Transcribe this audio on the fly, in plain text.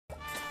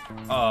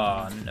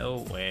Oh, no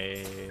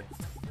way.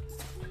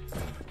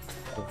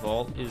 The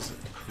vault is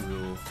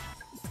cruel.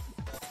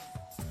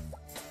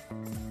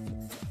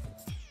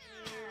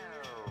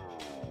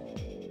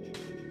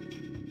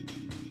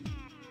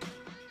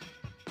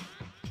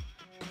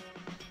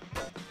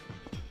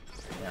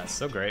 Yeah, it's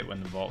so great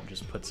when the vault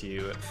just puts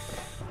you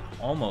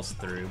almost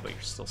through, but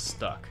you're still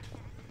stuck.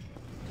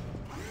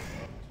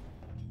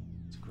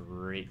 It's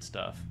great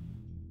stuff.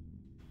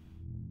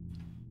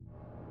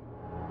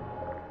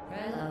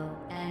 Hello,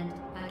 and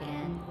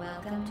again,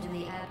 welcome to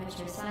the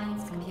Aperture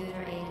Science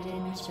Computer Aided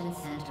Enrichment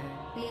Center.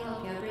 We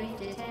hope your brief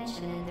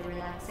detention in the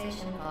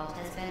relaxation vault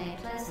has been a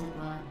pleasant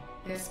one.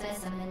 Your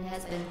specimen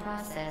has been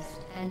processed,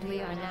 and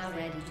we are now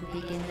ready to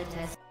begin the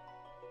test.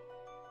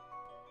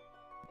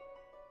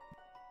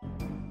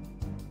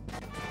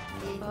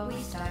 Before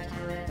we start,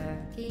 however,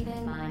 keep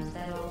in mind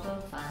that although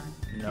fun,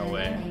 No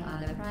way. learning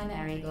are the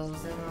primary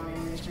goals of all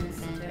enrichment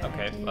center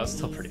Okay, that's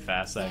still activities, pretty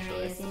fast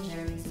actually. serious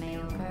injuries may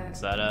occur.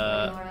 Is that For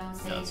your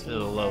own no, it's safety a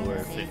little lower,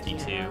 and the safety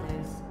of 52,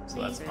 others,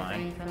 so that's please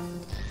fine. refrain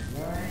from-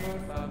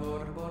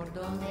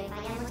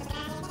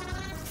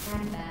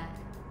 Stand back.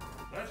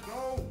 Let's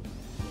go!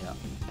 Yeah.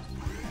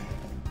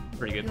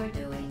 Pretty good. You're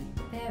doing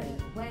very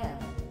well.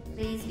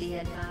 Please be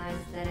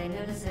advised that a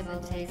noticeable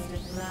taste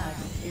of blood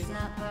is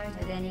not part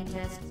of any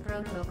test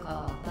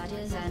protocol, but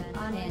is an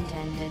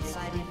unintended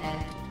side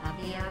effect of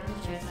the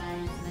Aperture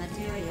Science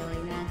Material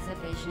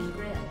Emancipation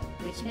Grill,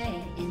 which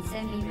may, in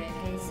semi-rare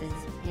cases,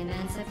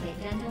 emancipate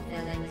dental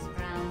fillings,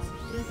 crowns,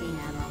 tooth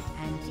enamel,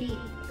 and teeth.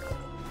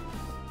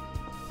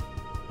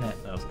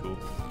 That was cool.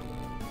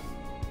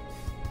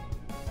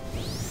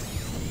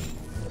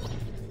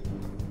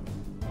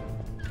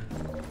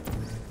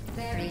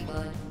 Very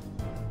good.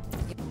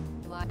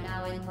 You are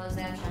now in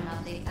possession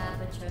of the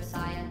Aperture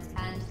Science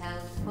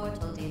handheld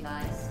portal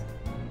device.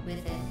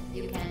 With it,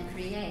 you can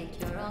create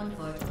your own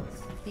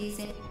portals.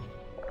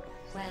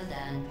 Well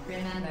done.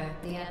 Remember,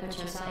 the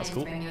Aperture Science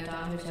cool. Bring Your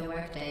Daughter to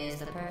Work Day is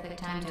the perfect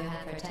time to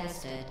have her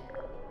tested.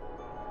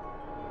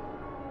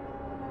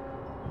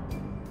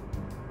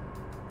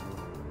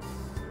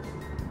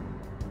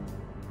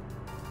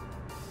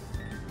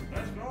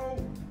 Let's go!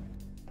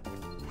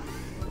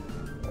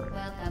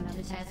 Welcome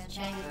to Test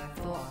Chamber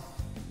 4.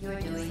 You're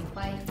doing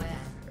quite well.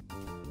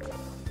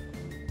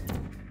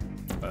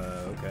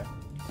 Okay.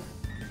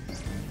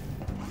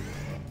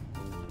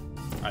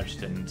 I just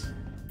didn't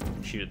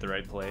shoot at the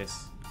right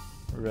place.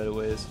 Right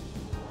away.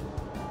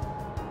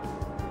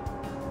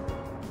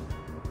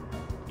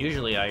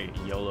 Usually I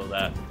YOLO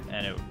that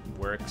and it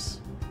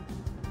works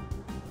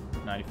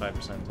 95%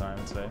 of the time,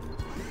 I'd say.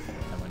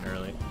 I went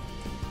early.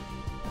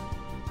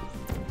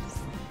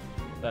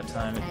 That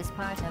time it As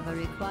part of a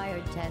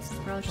required test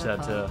protocol, just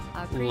had to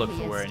our look for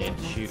previous where I need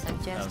to statement shoot. That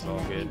was suggesting all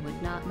that good. we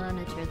would not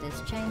monitor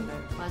this chamber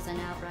was an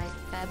outright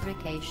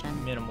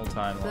fabrication. Minimal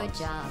time Good loss.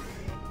 job.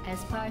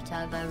 As part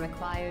of a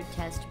required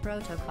test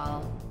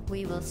protocol,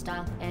 we will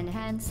stop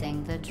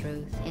enhancing the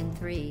truth in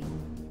 3,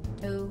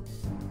 2,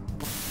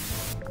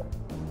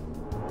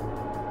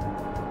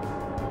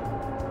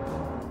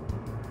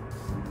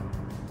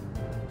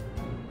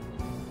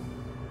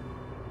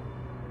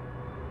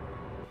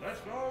 Let's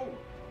go!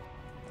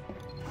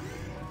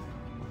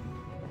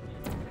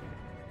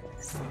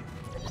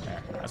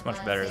 There. That's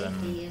much better than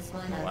Safety is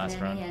one the of last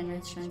many run.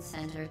 enrichment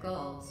center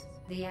goals.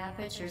 The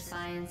Aperture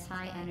Science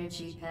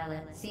high-energy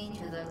pellet seen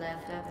to the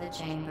left of the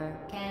chamber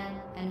can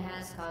and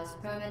has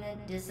caused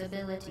permanent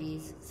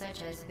disabilities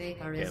such as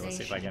vaporization. Okay, let's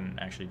see if I can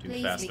actually do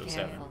Please fast be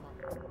 07. careful.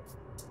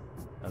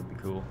 That'd be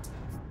cool.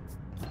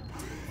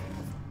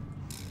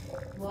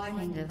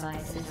 Warning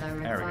devices are There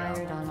we go.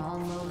 required on all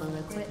mobile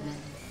equipment.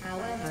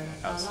 However,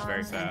 That was very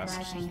alarms and fast.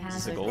 flashing Is this a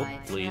hazard gold?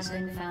 lights Please. have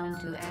been found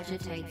to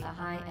agitate the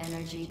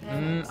high-energy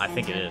pellets. I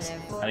think and it have is.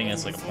 therefore I think been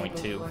it's like a disabled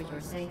 0.2. for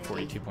your safety.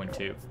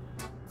 42.2.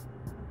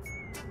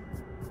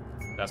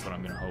 That's what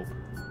I'm gonna hope.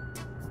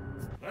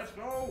 Let's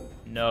go!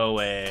 No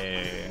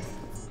way.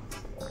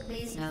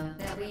 Please note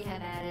that we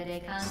have added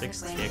a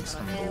 6 consequence ticks for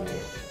from failure.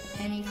 gold.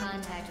 Any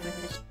contact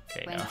with the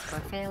Okay, consequence no.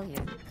 for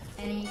failure.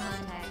 Any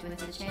contact with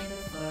the chamber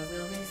floor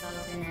will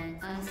result in an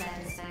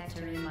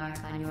unsatisfactory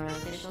mark on your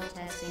official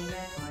testing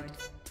record,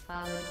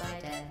 followed by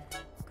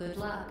death. Good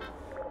luck.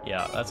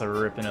 Yeah, that's a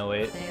ripping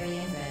 08. Very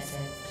impressive.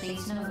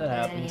 Please note That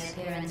that any happens.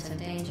 appearance of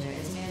danger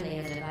is merely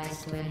a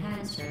device to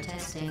enhance your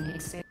testing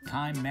experience.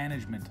 Time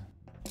management.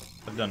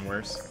 I've done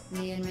worse.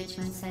 The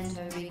Enrichment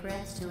Center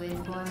regrets to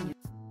inform you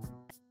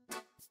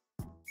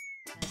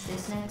that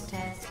this next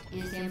test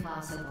is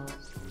impossible.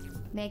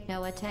 Make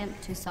no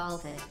attempt to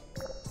solve it.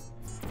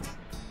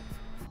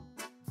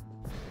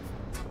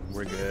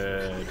 We're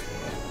good.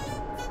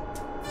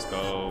 Let's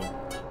go.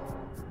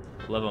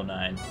 Level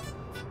 9.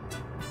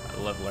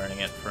 I love learning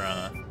it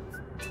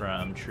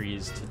from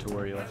Tree's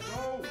tutorial. Let's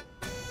go!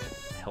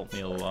 Helped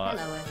me a lot.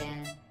 Hello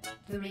again.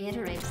 To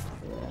reiterate,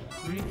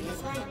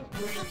 previous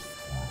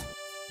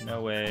one.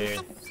 No way.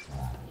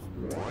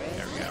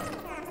 There we go.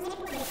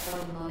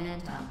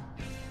 Momentum.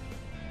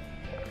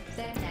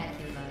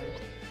 Spectacular.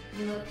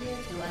 You appear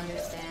to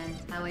understand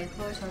how a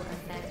portal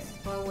affects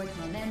forward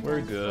momentum.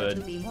 We're good.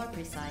 Or to be more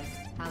precise,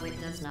 how it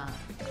does not.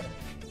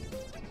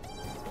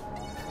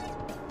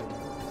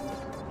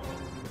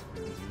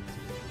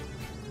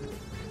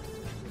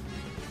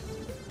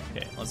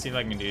 Okay, let's see if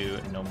I can do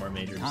no more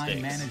major mistakes.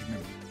 Time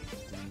management.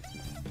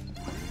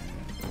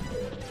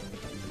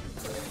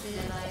 The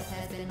device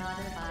has been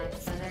modified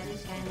so that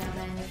it can now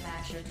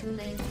manufacture 2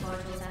 linked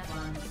portals at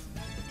once.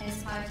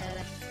 As part of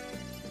an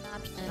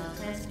optional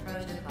test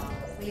protocol,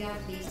 we are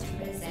pleased to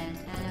present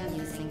an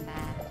amusing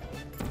fact.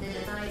 The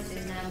device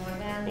is now more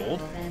valuable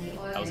than the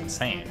That was organs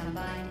insane. and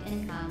combined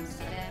incomes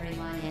of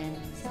everyone in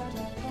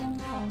subject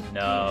and home.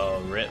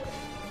 No, rip.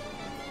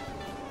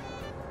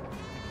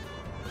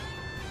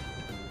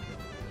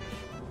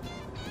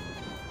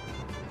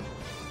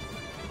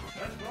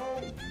 Let's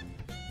go.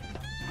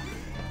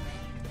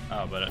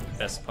 Oh, but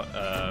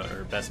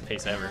best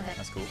pace ever.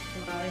 That's cool.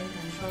 You are in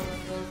control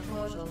of both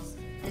portals.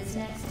 This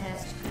next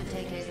test could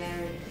take a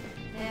very,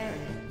 very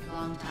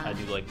long time. I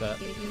do like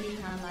that. If you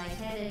become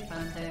lightheaded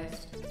from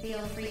thirst, feel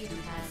free to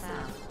pass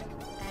out.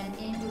 An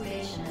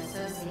incubation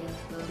associate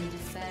will be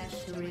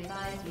dispatched to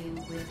revive you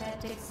with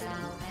peptic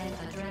salve and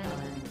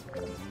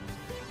adrenaline.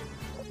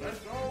 Let's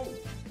go.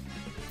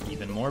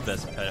 Even more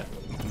best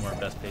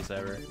pace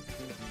ever.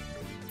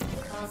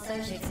 All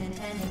subjects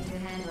intending to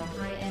handle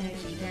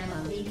high-energy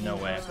demo leaking No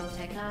way. portal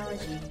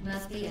technology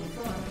must be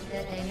informed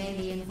that they may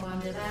be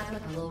informed of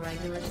applicable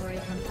regulatory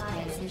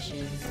compliance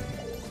issues.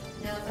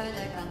 No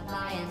further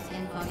compliance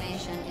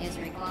information is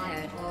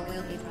required or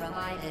will be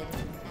provided,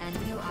 and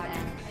you are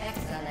an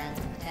excellent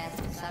test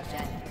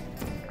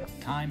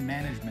subject. Time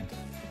management.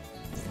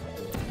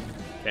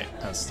 Okay,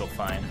 that's still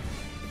fine.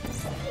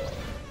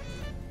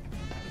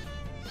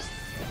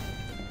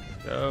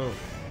 Go.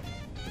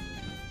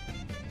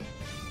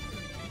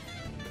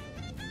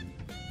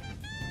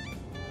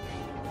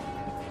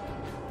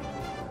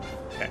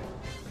 Okay.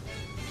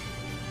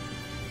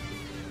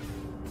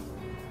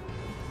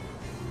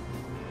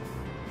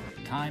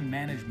 Time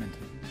management.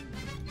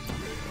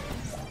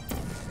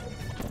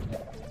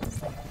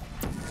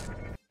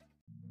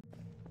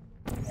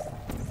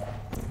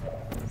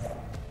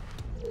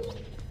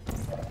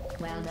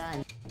 Well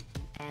done,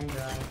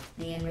 Android.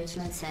 The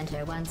Enrichment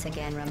Center once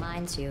again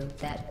reminds you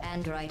that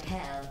Android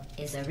Hell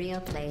is a real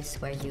place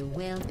where you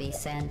will be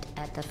sent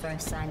at the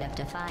first sign of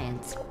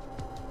defiance.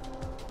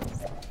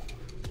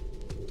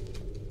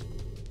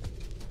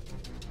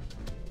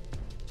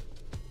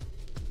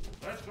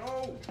 Let's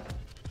go.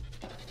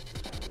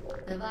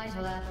 The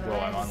vital apparatus Whoa,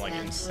 I'm on like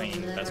stands will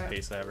insane best deliver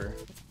pace ever.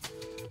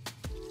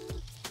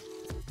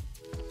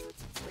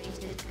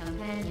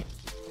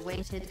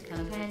 weighted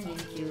companion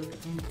cube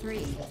in 3,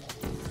 2,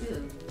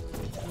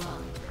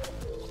 1.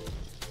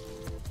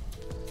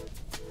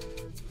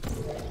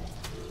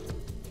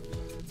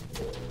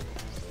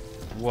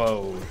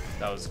 Whoa,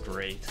 that was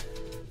great.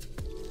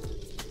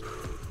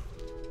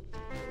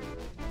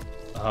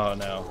 Oh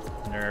no,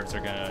 nerves are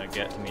gonna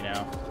get to me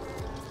now.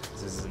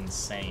 This is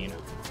insane.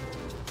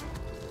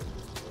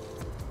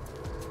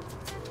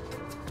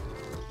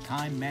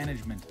 Time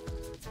management.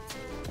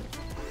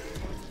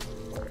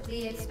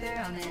 The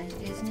experiment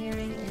is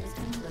nearing its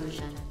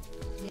conclusion.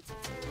 The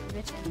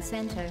Enrichment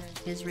Center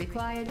is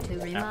required to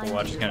remind Apple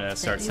Watch is you gonna that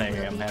start you saying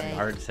will I'm be having a baked,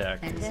 heart attack.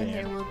 and then Seeing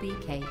there will be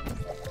cake.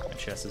 my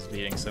chest is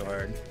beating so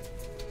hard.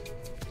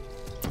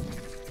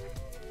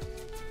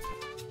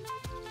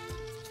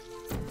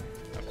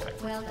 Okay.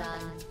 Well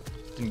done.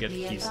 Didn't get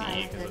Be the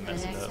QCE advised because I that the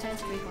messed next it up.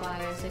 test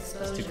requires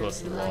exposure close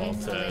to the wall to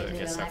uninsulated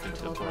get sucked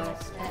into the electrical portal.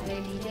 cords that may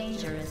be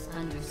dangerous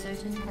under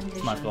certain conditions.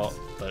 It's my fault,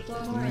 but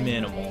For more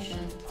minimal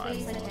information, time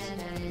please loss.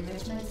 attend an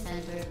Enrichment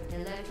Center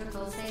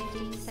electrical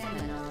safety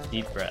seminar.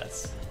 Deep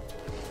breaths.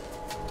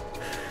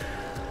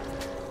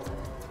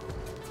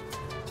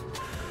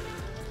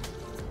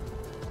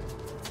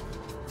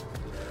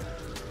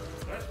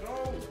 Let's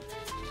go.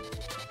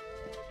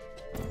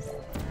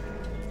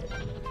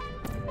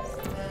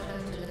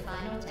 Welcome to the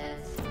final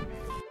test.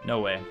 No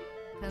way.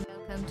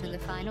 Welcome to the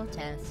final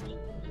test.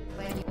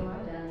 When you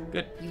are done,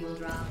 Good. you will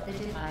drop the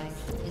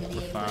device in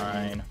the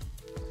Fine.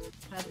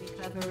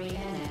 Recovery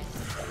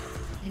Annex.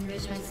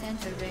 Enrichment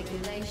Center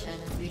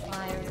regulations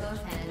require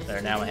both hands. There,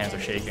 to now my be hands are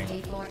empty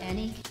shaking. Before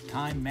any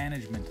Time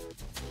management.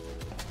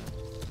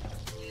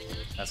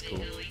 That's cool.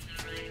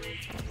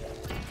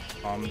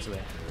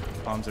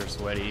 Palms are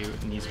sweaty,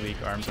 knees weak,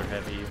 arms are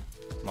heavy,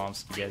 mom's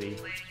spaghetti.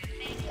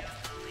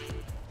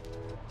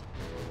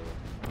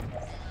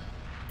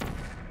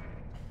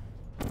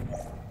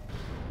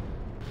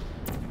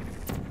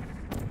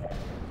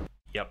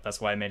 Yep,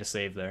 that's why I made a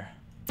save there.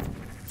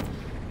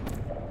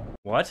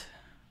 What?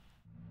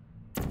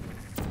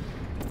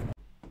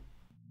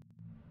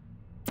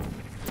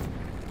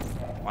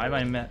 Why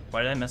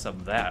did I mess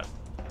up that?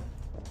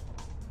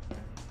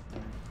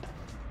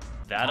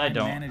 That I Time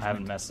management.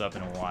 haven't messed up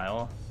in a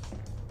while.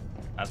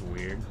 That's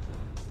weird.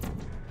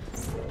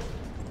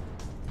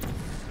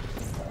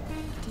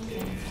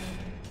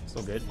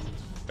 Still good.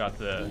 Got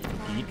the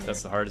peak.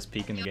 That's the hardest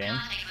peak in the game.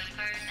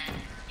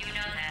 You know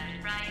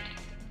that, right?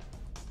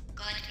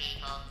 Good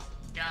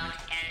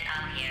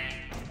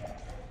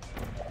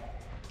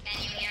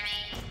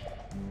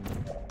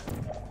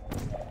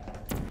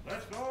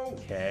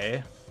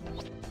Okay.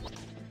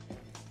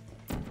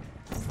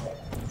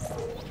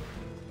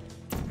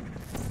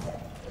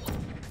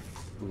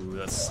 Ooh,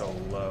 that's so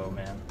low,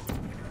 man.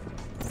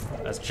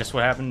 That's just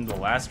what happened the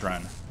last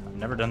run. I've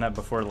never done that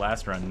before the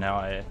last run. Now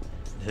I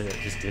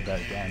just did that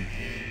again.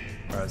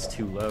 Or I was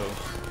too low.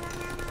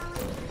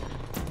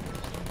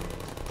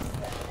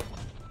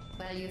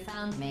 Well, you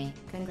found me.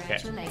 Okay.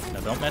 Congratulations. Now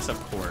don't mess up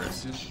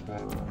course.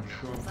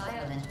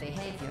 Violent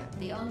behavior.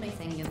 The only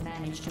thing you've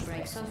managed to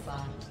break so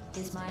far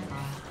is my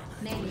heart.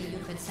 Maybe you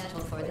could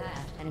settle for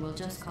that, and we'll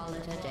just call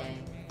it a day.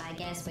 I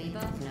guess we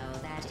both know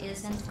that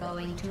isn't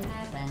going to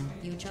happen.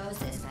 You chose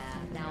this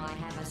path. Now I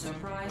have a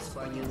surprise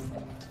for you.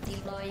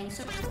 Deploying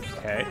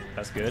Okay,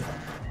 that's good.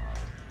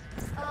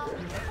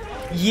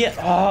 Yeah.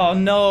 Oh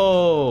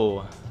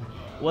no.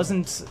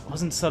 Wasn't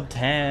sub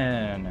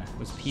 10. It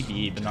was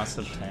PB, but not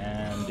sub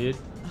 10, dude.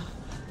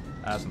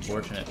 That's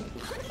unfortunate.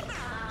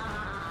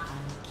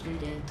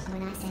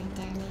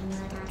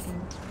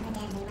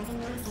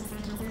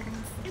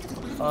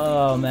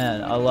 Oh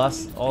man, I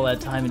lost all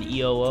that time in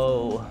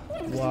EOO.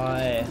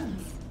 Why?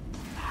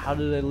 How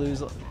did I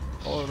lose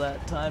all of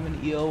that time in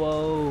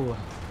EOO?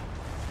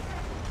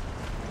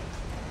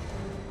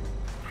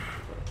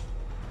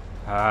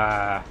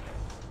 Ah,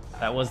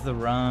 that was the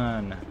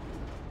run.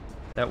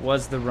 That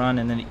was the run,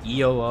 and then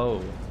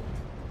EOO.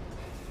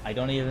 I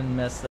don't even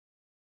mess